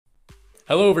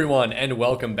Hello, everyone, and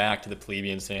welcome back to the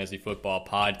Plebeians Fantasy Football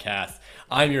Podcast.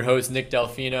 I'm your host, Nick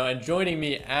Delfino, and joining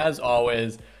me, as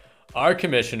always, our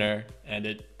commissioner, and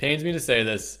it pains me to say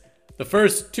this, the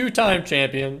first two-time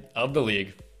champion of the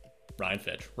league, Ryan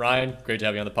Fitch. Ryan, great to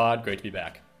have you on the pod. Great to be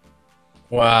back.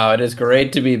 Wow, it is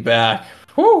great to be back.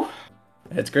 Whew.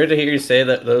 It's great to hear you say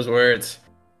those words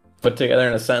put together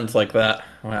in a sentence like that.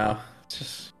 Wow. It's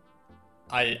just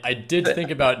I did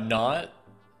think about not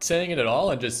saying it at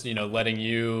all and just, letting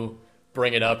you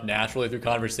bring it up naturally through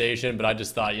conversation, but I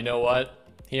just thought, you know what?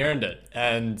 He earned it.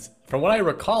 And from what I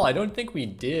recall, I don't think we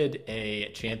did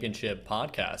a championship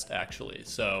podcast, actually.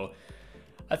 So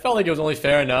I felt like it was only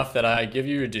fair enough that I give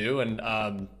you your due. And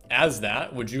as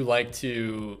that, would you like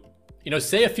to,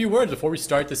 say a few words before we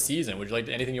start the season? Would you like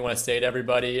anything you want to say to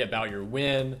everybody about your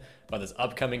win, about this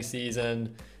upcoming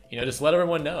season? Just let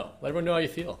everyone know. Let everyone know how you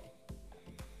feel.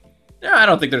 Yeah, I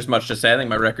don't think there's much to say. I think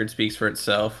my record speaks for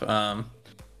itself.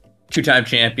 Two-time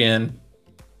champion,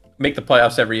 make the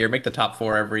playoffs every year, make the top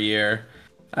four every year.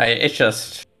 It's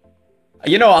just,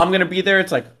 I'm going to be there.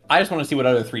 It's like, I just want to see what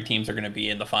other three teams are going to be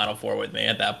in the Final Four with me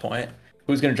at that point.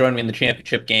 Who's going to join me in the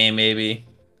championship game, maybe,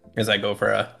 as I go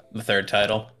for the third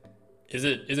title. Is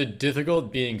it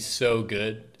difficult being so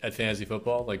good at fantasy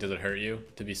football? Like, does it hurt you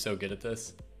to be so good at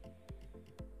this?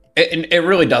 It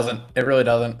really doesn't. It really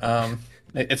doesn't.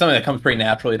 It's something that comes pretty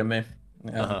naturally to me,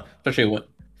 especially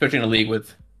in a league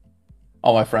with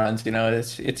all my friends.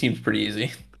 It seems pretty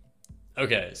easy.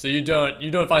 Okay, so you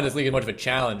don't find this league as much of a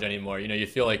challenge anymore. You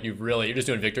feel like you're just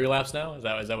doing victory laps now. Is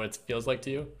that what it feels like to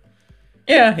you?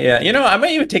 Yeah. I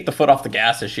might even take the foot off the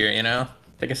gas this year.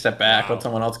 Take a step back, let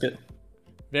someone else get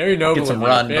very noble. Get some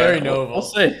run. Very noble. We'll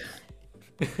see.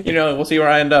 We'll see where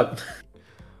I end up.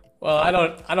 Well, I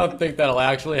don't think that'll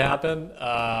actually happen.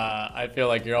 I feel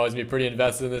like you're always be pretty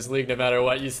invested in this league no matter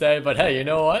what you say. But hey, you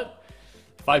know what?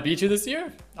 If I beat you this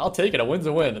year, I'll take it. A win's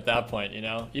a win at that point,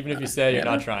 even if you say you're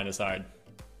not trying as hard.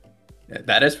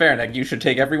 That is fair, Nick. You should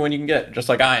take every win you can get, just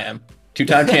like I am.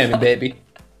 Two-time champion, baby.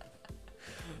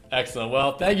 Excellent.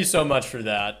 Well, thank you so much for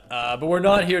that. But we're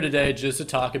not here today just to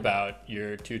talk about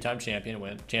your two-time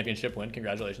championship win.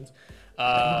 Congratulations.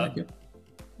 Thank you.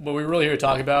 What we're really here to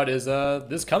talk about is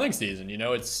this coming season.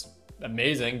 It's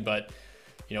amazing, but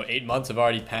 8 months have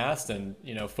already passed, and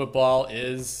football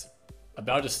is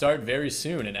about to start very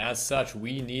soon. And as such,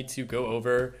 we need to go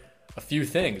over a few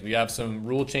things. We have some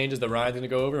rule changes that Ryan's going to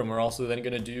go over, and we're also then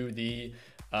going to do the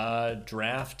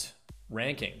draft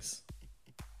rankings.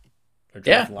 Or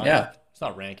draft lineup. Yeah. It's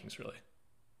not rankings, really.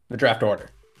 The draft order.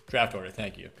 Draft order.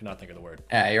 Thank you. Could not think of the word.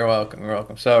 Yeah, you're welcome. You're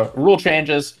welcome. So rule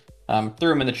changes. Threw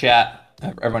them in the chat.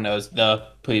 Everyone knows the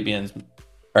Plebeians,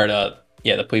 the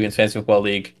Plebeians Fantasy Football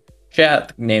League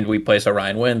chat, named We Play So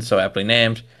Ryan Wins, so aptly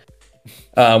named.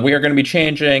 We are going to be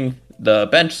changing the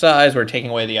bench size. We're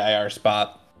taking away the IR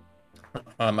spot.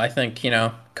 I think,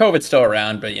 COVID's still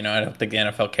around, but, I don't think the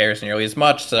NFL cares nearly as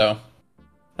much, so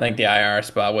I think the IR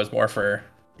spot was more for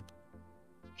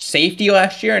safety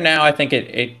last year. Now I think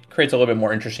it creates a little bit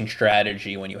more interesting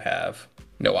strategy when you have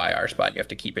no IR spot. You have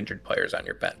to keep injured players on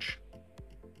your bench.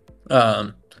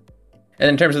 And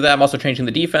in terms of that, I'm also changing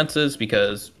the defenses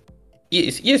because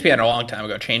ESPN a long time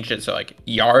ago changed it so like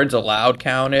yards allowed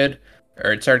counted,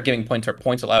 or it started giving points for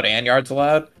points allowed and yards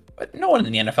allowed. But no one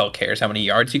in the NFL cares how many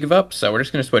yards you give up, so we're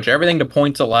just going to switch everything to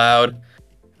points allowed.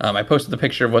 I posted the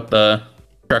picture of what the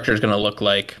structure is going to look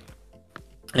like,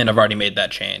 and I've already made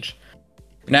that change.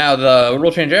 Now, the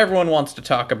rule change everyone wants to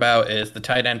talk about is the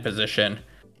tight end position,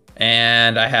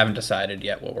 and I haven't decided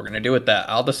yet what we're going to do with that.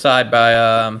 I'll decide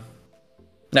by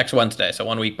next Wednesday, so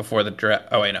 1 week before the draft.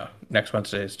 Oh, wait, no. Next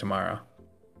Wednesday is tomorrow.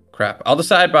 Crap. I'll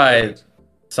decide by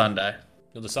Sunday.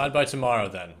 You'll decide by tomorrow,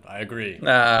 then. I agree.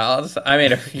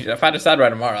 If I decide by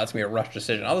tomorrow, that's going to be a rush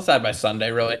decision. I'll decide by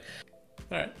Sunday, really.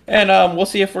 All right. And we'll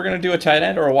see if we're going to do a tight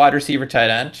end or a wide receiver tight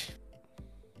end.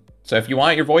 So if you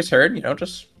want your voice heard,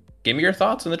 just give me your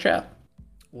thoughts in the chat.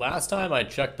 Last time I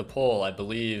checked the poll, I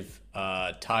believe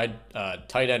tight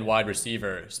end wide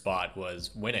receiver spot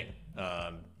was winning.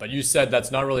 But you said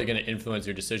that's not really going to influence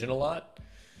your decision a lot.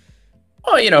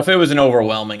 Well, if it was an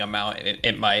overwhelming amount,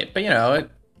 it might.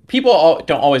 But, people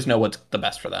don't always know what's the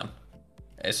best for them.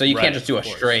 So you can't just do a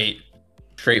straight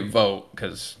vote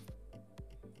because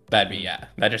that'd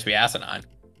just be asinine.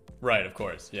 Right, of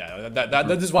course. Yeah, that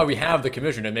is why we have the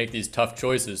commission to make these tough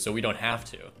choices so we don't have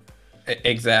to.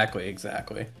 Exactly.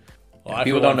 Well,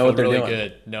 People don't know what they're really doing.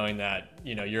 Good knowing that,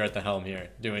 you're at the helm here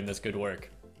doing this good work.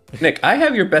 Nick, I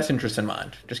have your best interest in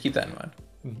mind. Just keep that in mind.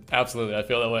 Absolutely. I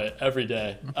feel that way every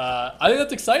day. I think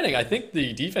that's exciting. I think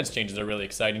the defense changes are really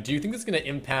exciting. Do you think that's going to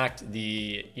impact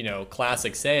the,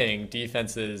 classic saying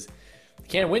defenses, They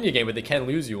can't win you a game, but they can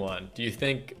lose you one. Do you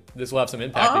think this will have some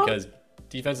impact Um, because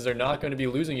defenses are not going to be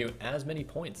losing you as many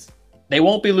points? they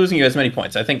won't be losing you as many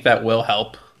points. I think that will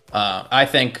help. I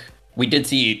think we did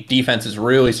see defenses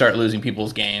really start losing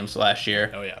people's games last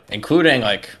year. Oh, yeah. Including,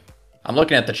 like, I'm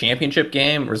looking at the championship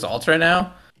game results right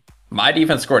now. My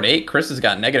defense scored 8. Chris has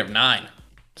got -9.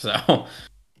 So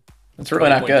it's really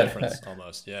not good. Difference,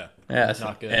 almost, yeah. Yeah,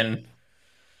 not good. And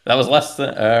that was less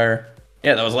than,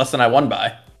 that was less than I won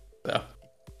by. So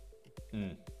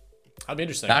That'd be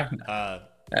interesting. Yeah,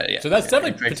 So that's yeah,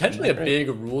 definitely potentially a big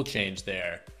rule change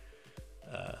there.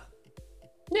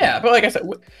 Yeah, but like I said,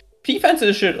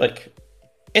 defenses should, like,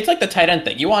 it's like the tight end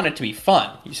thing. You want it to be fun,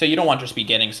 so you don't want to just be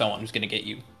getting someone who's going to get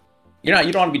you. You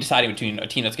don't want to be deciding between a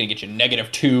team that's going to get you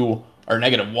 -2 or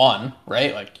 -1,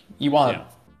 right? Like you want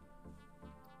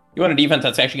a defense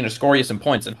that's actually going to score you some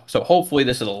points, and so hopefully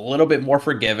this is a little bit more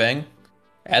forgiving.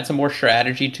 Add some more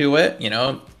strategy to it. You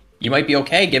know, you might be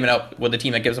okay giving up with a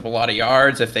team that gives up a lot of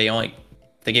yards if they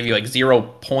give you like 0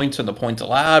 points on the points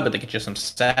allowed, but they get you some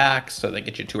sacks, so they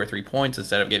get you 2 or 3 points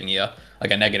instead of giving you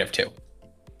like a -2.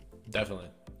 Definitely.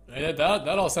 That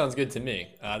all sounds good to me.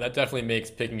 That definitely makes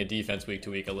picking a defense week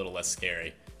to week a little less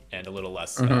scary and a little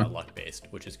less luck based,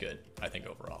 which is good, I think,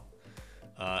 overall.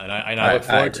 And I look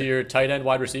forward to your tight end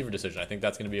wide receiver decision. I think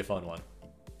that's going to be a fun one.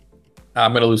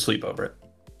 I'm going to lose sleep over it.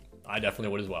 I definitely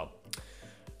would as well.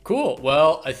 Cool.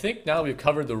 Well, I think now we've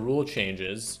covered the rule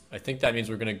changes. I think that means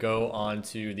we're going to go on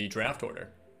to the draft order.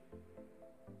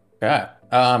 Yeah.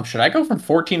 Should I go from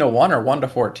 14 to 1 or 1 to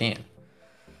 14?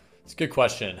 It's a good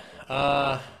question.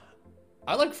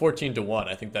 I like 14 to 1.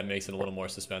 I think that makes it a little more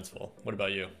suspenseful. What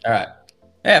about you? All right.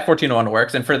 Yeah, 14 to 1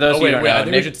 works. And for those who don't know, I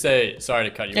think we should say, sorry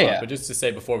to cut you off, yeah. but just to say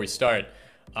before we start,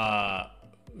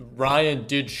 Ryan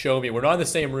did show me, we're not in the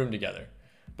same room together,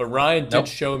 but Ryan did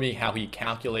show me how he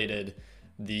calculated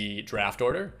the draft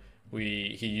order.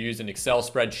 He used an Excel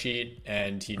spreadsheet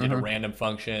and he did a random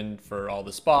function for all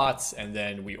the spots, and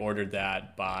then we ordered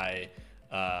that by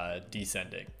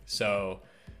descending. So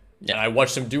and I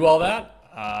watched him do all that.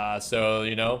 So,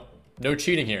 no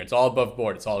cheating here. It's all above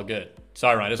board. It's all good.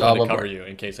 Sorry, Ryan. I just wanted to cover you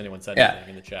in case anyone said anything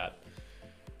in the chat.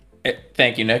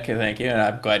 Thank you, Nick. Thank you. And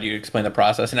I'm glad you explained the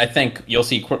process. And I think you'll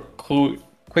see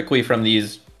quickly from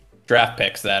these draft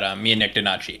picks that me and Nick did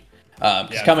not cheat.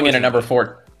 Coming in at number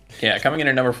 4. Yeah, coming in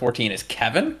at number 14 is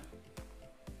Kevin.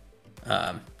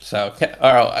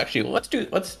 Actually,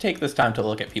 let's take this time to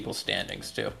look at people's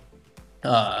standings too.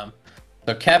 So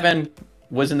Kevin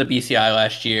was in the BCI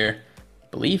last year. I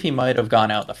believe he might have gone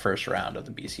out in the first round of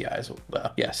the BCI as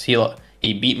well. Yes,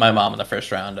 he beat my mom in the first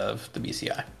round of the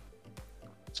BCI.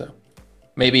 So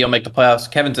maybe he'll make the playoffs.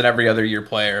 Kevin's an every other year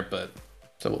player, but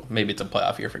so maybe it's a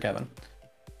playoff year for Kevin.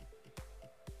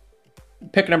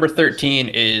 Pick number 13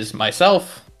 is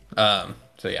myself.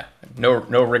 So yeah,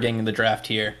 no rigging in the draft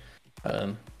here.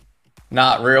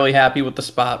 Not really happy with the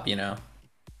spot,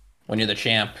 When you're the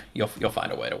champ, you'll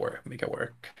find a way to make it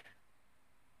work.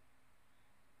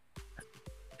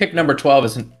 Pick number 12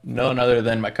 is none other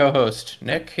than my co-host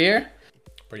Nick here.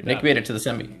 Pretty bad. Nick made it to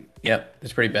the Yep,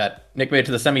 it's pretty bad. Nick made it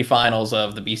to the semifinals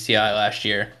of the BCI last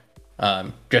year.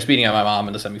 Just beating out my mom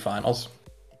in the semifinals.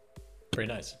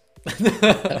 Pretty nice.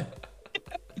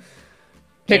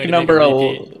 Pick number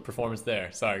 11. Performance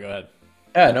there. Sorry, go ahead.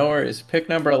 Yeah, no worries. Pick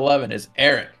number 11 is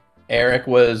Eric. Eric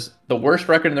was the worst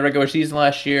record in the regular season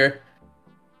last year.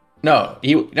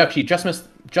 He just missed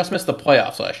the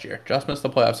playoffs last year. Just missed the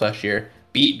playoffs last year.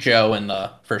 Beat Joe in the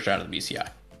first round of the BCI.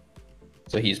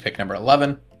 So he's pick number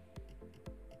 11.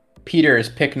 Peter is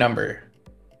pick number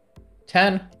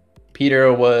 10.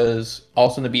 Peter was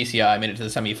also in the BCI, made it to the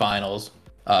semifinals.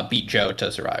 Beat Joe to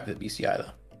survive the BCI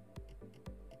though.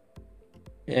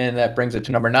 And that brings it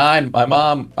to number 9. My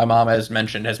mom, as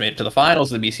mentioned, has made it to the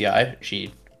finals of the BCI.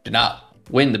 She did not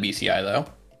win the BCI though,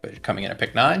 but coming in at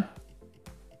pick 9.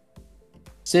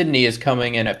 Sydney is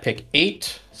coming in at pick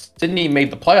 8. Sydney made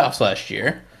the playoffs last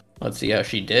year. Let's see how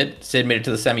she did. Sid made it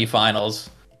to the semifinals,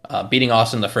 beating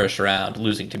Austin in the first round,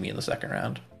 losing to me in the second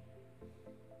round.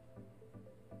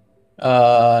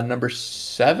 Number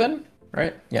 7,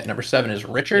 right? Yeah, number 7 is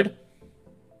Richard.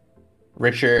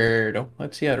 Richard,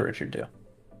 let's see how did Richard do.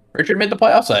 Richard made the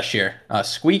playoffs last year.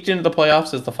 Squeaked into the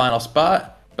playoffs as the final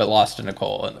spot, but lost to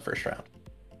Nicole in the first round.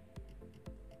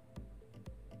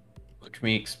 Which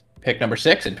makes pick number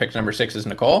 6, and pick number 6 is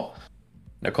Nicole.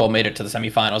 Nicole made it to the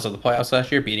semifinals of the playoffs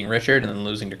last year, beating Richard and then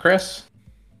losing to Chris.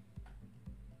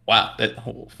 Wow,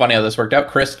 funny how this worked out.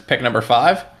 Chris, pick number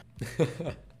 5.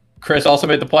 Chris also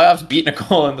made the playoffs, beat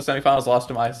Nicole in the semifinals, lost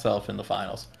to myself in the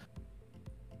finals.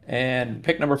 And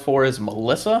pick number 4 is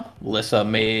Melissa. Melissa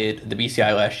made the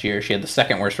BCI last year. She had the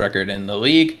second worst record in the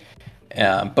league.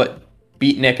 but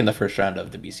beat Nick in the first round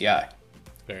of the BCI.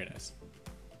 Very nice.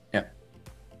 Yeah.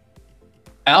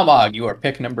 Almog, you are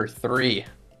pick number 3.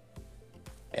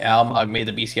 Almog made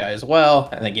the BCI as well.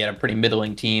 I think he had a pretty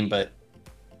middling team, but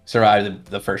survived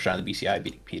the first round of the BCI,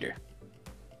 beating Peter.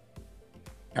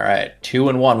 All right,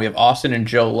 2-1. We have Austin and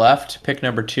Joe left. Pick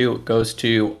number 2 goes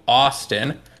to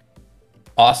Austin.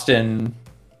 Austin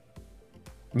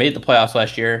made the playoffs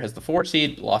last year as the 4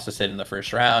 seed, lost to Sid in the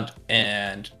first round,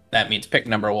 and that means pick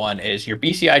number 1 is your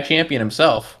BCI champion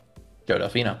himself, Joe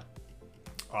Delfino.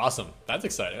 Awesome. That's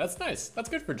exciting. That's nice. That's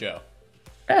good for Joe.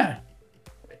 Yeah.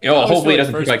 Hopefully he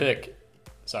doesn't first pick, pick.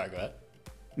 Sorry, go ahead.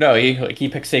 No, he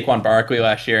picked Saquon Barkley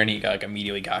last year, and he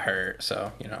immediately got hurt.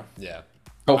 So Yeah.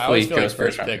 Hopefully, I always feel like Joe's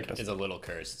first round pick is a little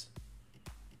cursed.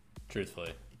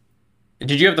 Truthfully.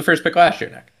 Did you have the first pick last year,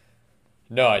 Nick?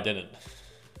 No, I didn't.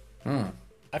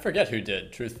 I forget who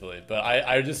did, truthfully, but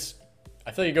I feel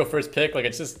like you go first pick, like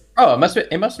it's just. Oh, it must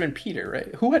have been Peter,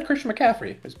 right? Who had Christian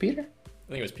McCaffrey? Was it Peter? I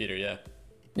think it was Peter. Yeah.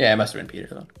 Yeah, it must have been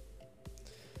Peter then.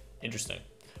 Interesting.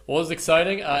 Well, it's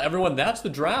exciting. Everyone, that's the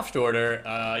draft order.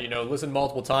 Listen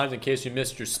multiple times in case you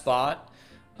missed your spot.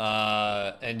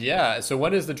 And yeah, so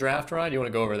when is the draft, Ryan? You want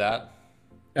to go over that?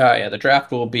 Yeah, the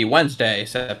draft will be Wednesday,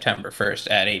 September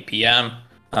 1st at 8 p.m.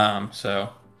 So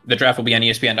the draft will be on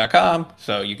ESPN.com,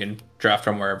 so you can draft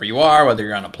from wherever you are, whether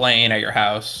you're on a plane, at your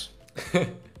house, of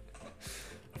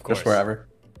course, just wherever.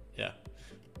 Yeah.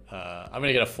 I'm going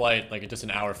to get a flight, like just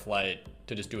an hour flight,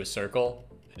 to just do a circle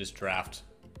and just draft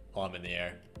while I'm in the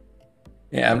air.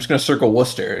 Yeah, I'm just going to circle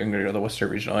Worcester and go to the Worcester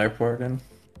Regional Airport.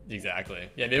 Exactly.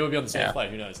 Yeah, maybe we'll be on the same flight.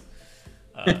 Who knows?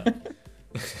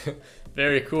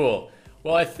 Very cool.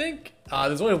 Well, I think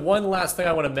there's only one last thing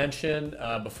I want to mention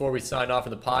before we sign off for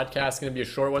the podcast. It's going to be a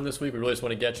short one this week. We really just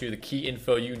want to get you the key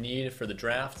info you need for the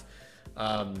draft.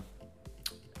 I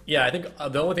think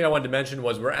the only thing I wanted to mention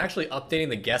was we're actually updating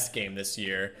the guest game this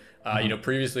year.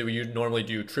 Previously we normally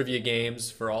do trivia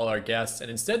games for all our guests, and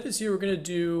instead this year we're going to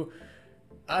do,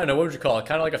 I don't know, what would you call it?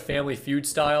 Kind of like a Family Feud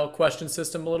style question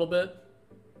system a little bit.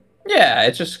 Yeah,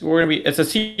 it's a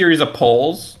series of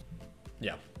polls.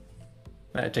 Yeah.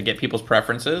 To get people's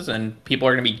preferences, and people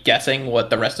are going to be guessing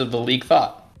what the rest of the league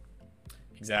thought.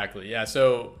 Exactly. Yeah.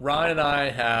 So Ryan and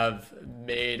I have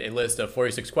made a list of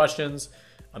 46 questions.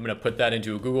 I'm going to put that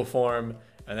into a Google form,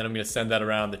 and then I'm going to send that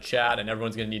around the chat, and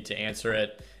everyone's going to need to answer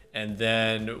it. And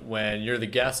then when you're the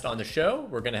guest on the show,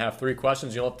 we're going to have 3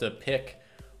 questions. You'll have to pick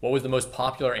what was the most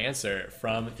popular answer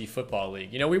from the football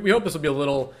league. We hope this will be a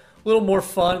little more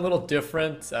fun, a little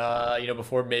different,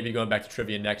 before maybe going back to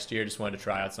trivia next year. Just wanted to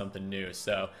try out something new.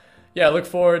 So, yeah, I look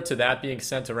forward to that being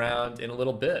sent around in a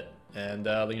little bit. And,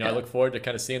 I look forward to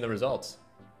kind of seeing the results.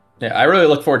 Yeah, I really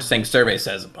look forward to seeing Survey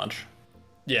Says a bunch.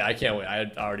 Yeah, I can't wait. I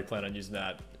already plan on using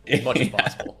that as much as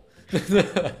possible.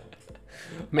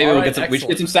 Maybe we should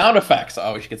get some sound effects.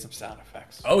 Oh, we should get some sound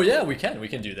effects. Oh, yeah, we can. We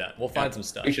can do that. We'll find some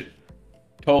stuff. We should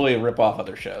totally rip off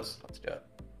other shows. Let's do it.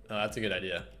 Oh, that's a good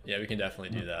idea. Yeah, we can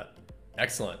definitely do that.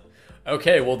 Excellent.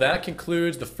 Okay, well, that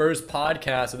concludes the first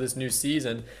podcast of this new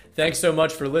season. Thanks so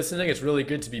much for listening. It's really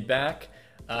good to be back.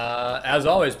 As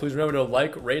always, please remember to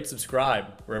like, rate,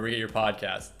 subscribe wherever you get your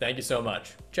podcast. Thank you so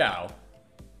much. Ciao.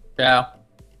 Ciao.